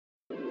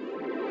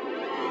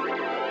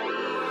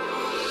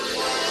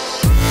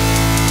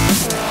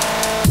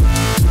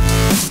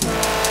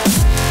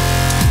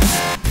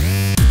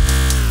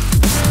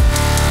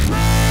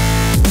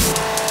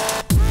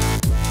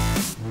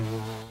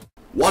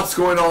What's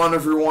going on,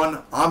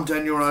 everyone? I'm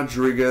Daniel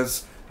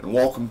Rodriguez, and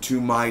welcome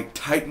to my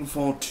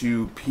Titanfall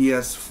 2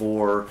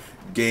 PS4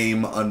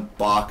 game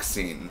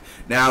unboxing.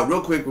 Now,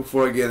 real quick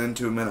before I get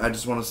into it, man, I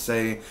just want to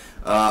say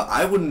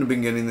I wouldn't have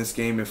been getting this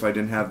game if I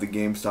didn't have the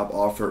GameStop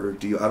offer or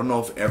deal. I don't know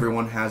if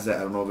everyone has that.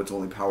 I don't know if it's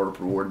only Power Up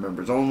Reward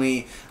members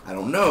only. I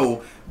don't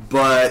know.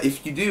 But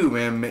if you do,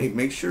 man,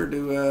 make sure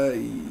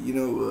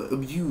to,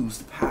 abuse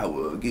the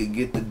power.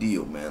 Get the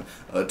deal, man.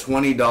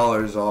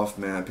 $20 off,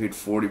 man. I paid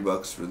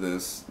 $40 for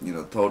this.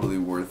 Totally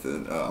worth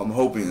it. I'm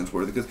hoping it's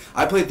worth it because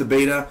I played the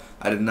beta.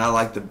 I did not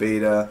like the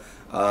beta.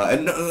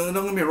 And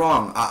don't get me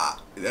wrong.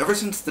 Ever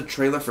since the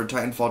trailer for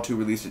Titanfall 2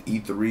 released at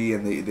E3,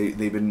 and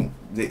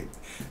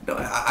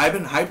I've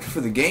been hyped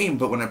for the game.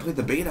 But when I played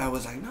the beta, I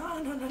was like,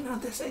 no,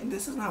 this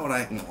is not what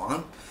I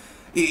want.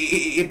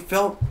 It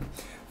felt,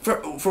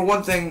 for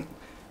one thing,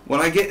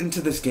 when I get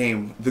into this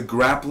game, the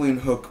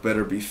grappling hook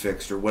better be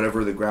fixed, or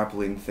whatever the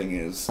grappling thing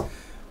is.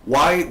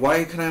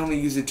 Why can I only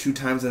use it 2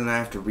 times and then I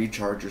have to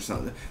recharge or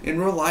something? In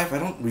real life, I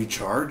don't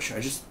recharge.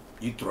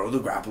 You throw the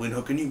grappling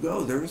hook and you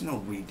go. There is no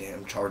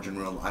re-damn charge in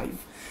real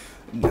life.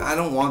 I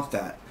don't want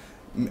that.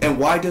 And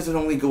why does it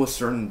only go a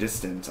certain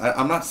distance?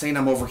 I'm not saying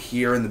I'm over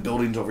here and the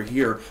building's over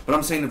here, but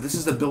I'm saying if this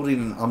is the building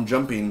and I'm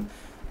jumping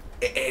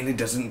and it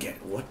doesn't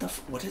get...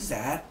 What is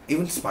that?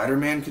 Even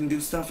Spider-Man can do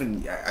stuff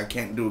and I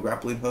can't do a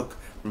grappling hook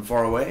from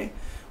far away?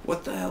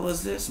 What the hell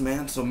is this,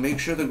 man? So make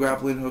sure the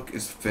grappling hook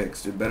is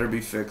fixed. It better be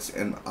fixed,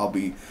 and I'll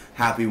be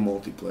happy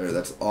multiplayer.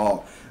 That's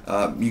all.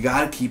 You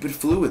gotta keep it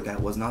fluid.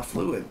 That was not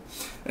fluid.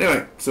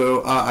 Anyway,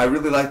 so I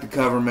really like the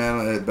cover,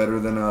 man.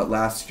 Better than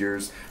last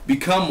year's.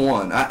 Become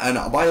One.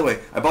 And by the way,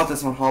 I bought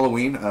this on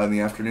Halloween in the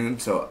afternoon,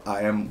 so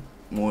I am...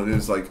 Well, it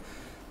is like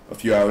a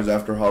few hours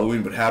after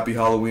Halloween, but happy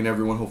Halloween,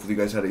 everyone. Hopefully you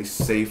guys had a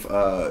safe,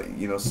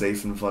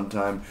 safe and fun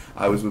time.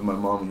 I was with my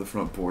mom on the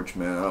front porch,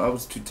 man. I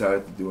was too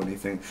tired to do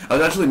anything. I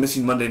was actually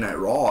missing Monday Night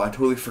Raw. I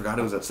totally forgot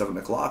it was at 7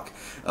 o'clock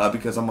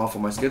because I'm off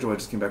on my schedule. I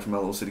just came back from my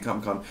little city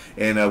Comic-Con,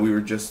 and we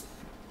were just...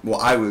 Well,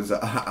 I was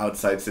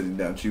outside sitting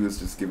down. She was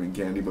just giving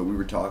candy, but we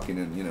were talking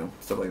and,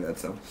 stuff like that.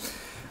 So,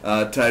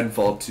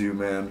 Titanfall 2,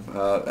 man.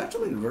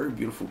 Actually, a very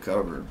beautiful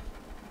cover.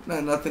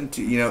 Nothing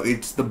to,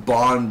 it's the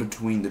bond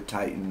between the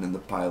Titan and the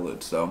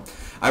pilot. So,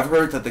 I've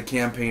heard that the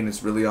campaign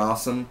is really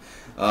awesome.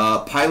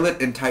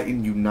 Pilot and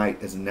Titan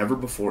unite as never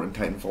before in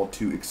Titanfall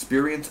 2.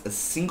 Experience a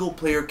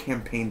single-player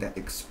campaign that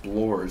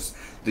explores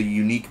the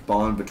unique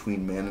bond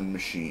between man and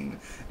machine.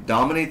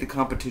 Dominate the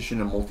competition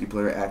in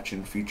multiplayer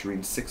action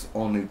featuring 6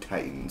 all-new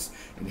Titans.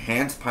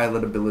 Enhance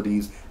pilot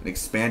abilities, an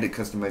expanded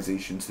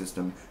customization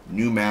system,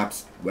 new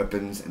maps,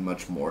 weapons, and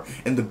much more.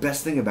 And the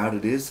best thing about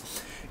it is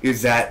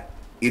that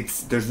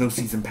there's no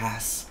season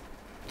pass.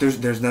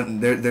 There's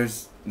none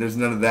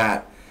of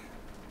that.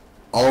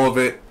 All of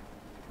it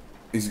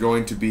is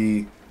going to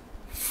be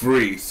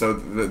free. So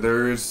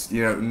there's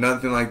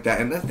nothing like that.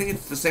 And I think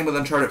it's the same with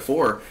Uncharted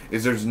 4.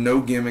 Is there's no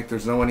gimmick,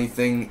 there's no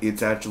anything.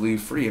 It's actually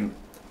free. And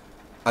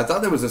I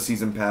thought there was a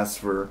season pass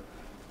for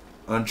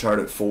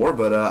Uncharted 4,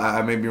 but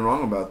I may be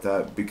wrong about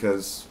that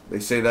because they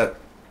say that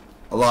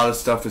a lot of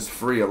stuff is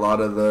free. A lot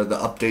of the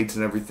updates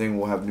and everything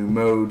will have new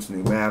modes,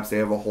 new maps. They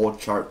have a whole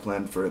chart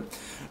planned for it.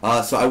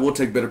 So I will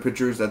take better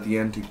pictures at the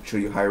end to show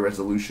you higher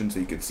resolution so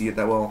you can see it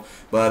that well.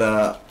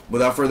 But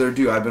without further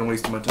ado, I've been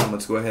wasting my time.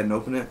 Let's go ahead and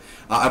open it.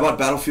 I bought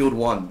Battlefield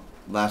 1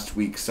 last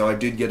week, so I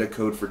did get a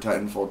code for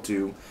Titanfall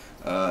 2,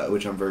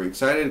 which I'm very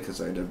excited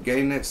because I ended up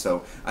getting it.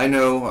 So I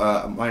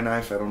know my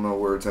knife, I don't know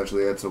where it's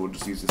actually at, so we'll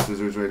just use the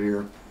scissors right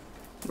here.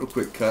 Real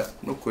quick cut.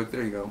 Real quick.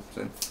 There you go.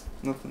 See?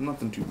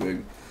 Nothing too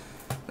big.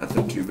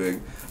 Nothing too big.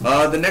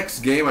 The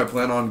next game I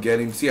plan on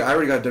getting... See, I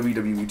already got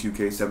WWE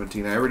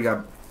 2K17. I already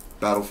got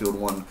Battlefield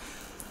 1.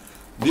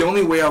 The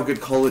only way I'll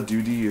get Call of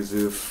Duty is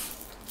if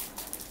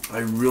I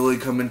really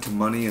come into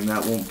money, and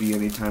that won't be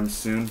anytime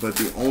soon. But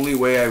the only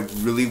way I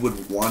really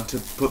would want to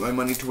put my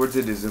money towards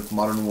it is if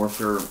Modern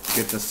Warfare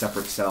gets a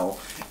separate sell.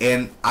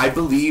 And I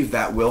believe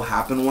that will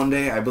happen one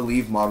day. I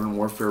believe Modern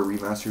Warfare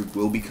Remastered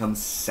will become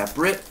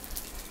separate.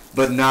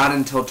 But not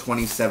until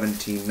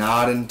 2017.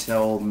 Not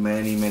until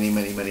many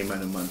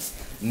months.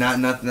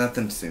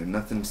 Nothing soon.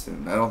 Nothing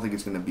soon. I don't think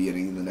it's going to be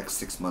any in the next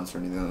 6 months or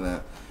anything like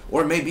that.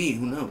 Or maybe.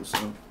 Who knows?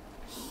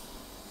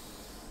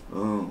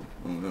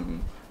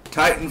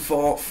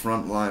 Titanfall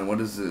Frontline.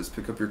 What is this?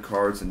 Pick up your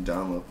cards and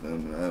download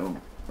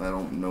them. I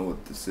don't know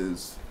what this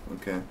is.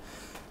 Okay.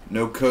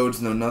 No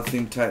codes. No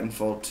nothing.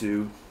 Titanfall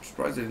 2. I'm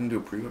surprised they didn't do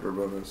a pre-order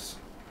bonus.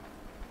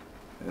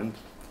 And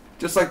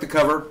just like the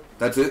cover.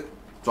 That's it.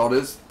 That's all it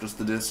is, just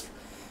the disc.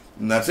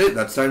 And that's it,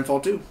 that's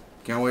Titanfall 2.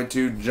 Can't wait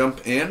to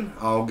jump in.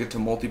 I'll get to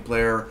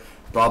multiplayer,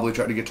 probably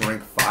try to get to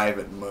rank 5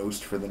 at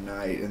most for the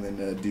night, and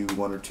then do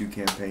 1 or 2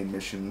 campaign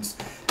missions,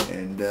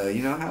 and,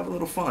 have a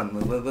little fun.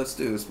 Let's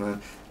do this,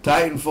 man.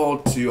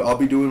 Titanfall 2, I'll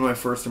be doing my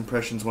first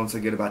impressions once I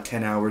get about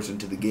 10 hours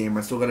into the game.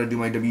 I still got to do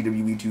my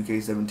WWE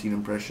 2K17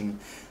 impression,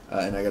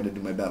 and I got to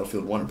do my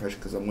Battlefield 1 impression,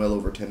 because I'm well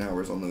over 10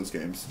 hours on those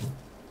games.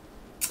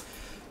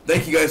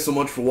 Thank you guys so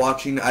much for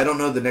watching. I don't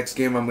know the next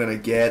game I'm going to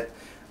get.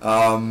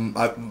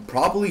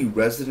 Probably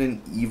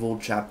Resident Evil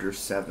Chapter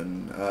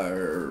 7,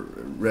 or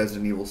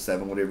Resident Evil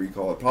 7, whatever you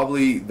call it.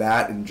 Probably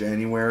that in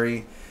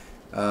January,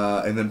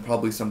 and then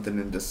probably something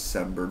in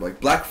December. Like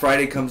Black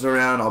Friday comes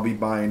around, I'll be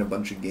buying a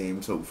bunch of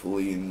games,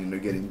 hopefully, and, you know,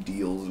 getting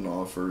deals and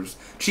offers.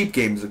 Cheap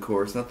games, of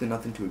course,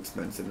 nothing too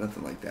expensive,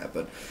 nothing like that.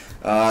 But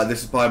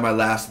this is probably my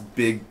last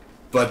big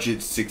budget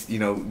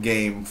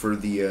game for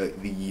the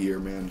year,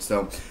 man.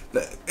 So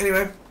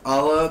anyway,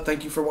 I'll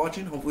thank you for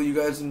watching. Hopefully you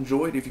guys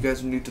enjoyed. If you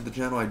guys are new to the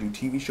channel, I do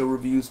TV show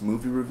reviews,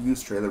 movie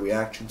reviews, trailer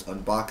reactions,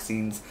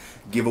 unboxings,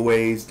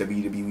 giveaways,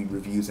 WWE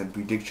reviews, and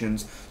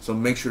predictions. So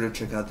make sure to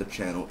check out the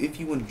channel. If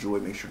you enjoy,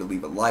 make sure to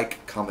leave a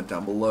like, comment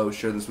down below,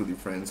 share this with your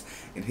friends,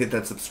 and hit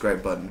that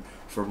subscribe button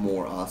for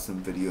more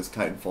awesome videos.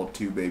 Titanfall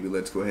 2, baby.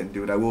 Let's go ahead and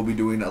do it. I will be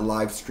doing a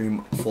live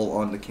stream full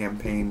on the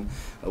campaign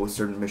with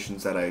certain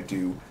missions that I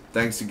do.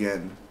 Thanks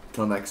again.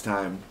 Till next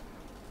time.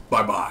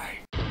 Bye-bye.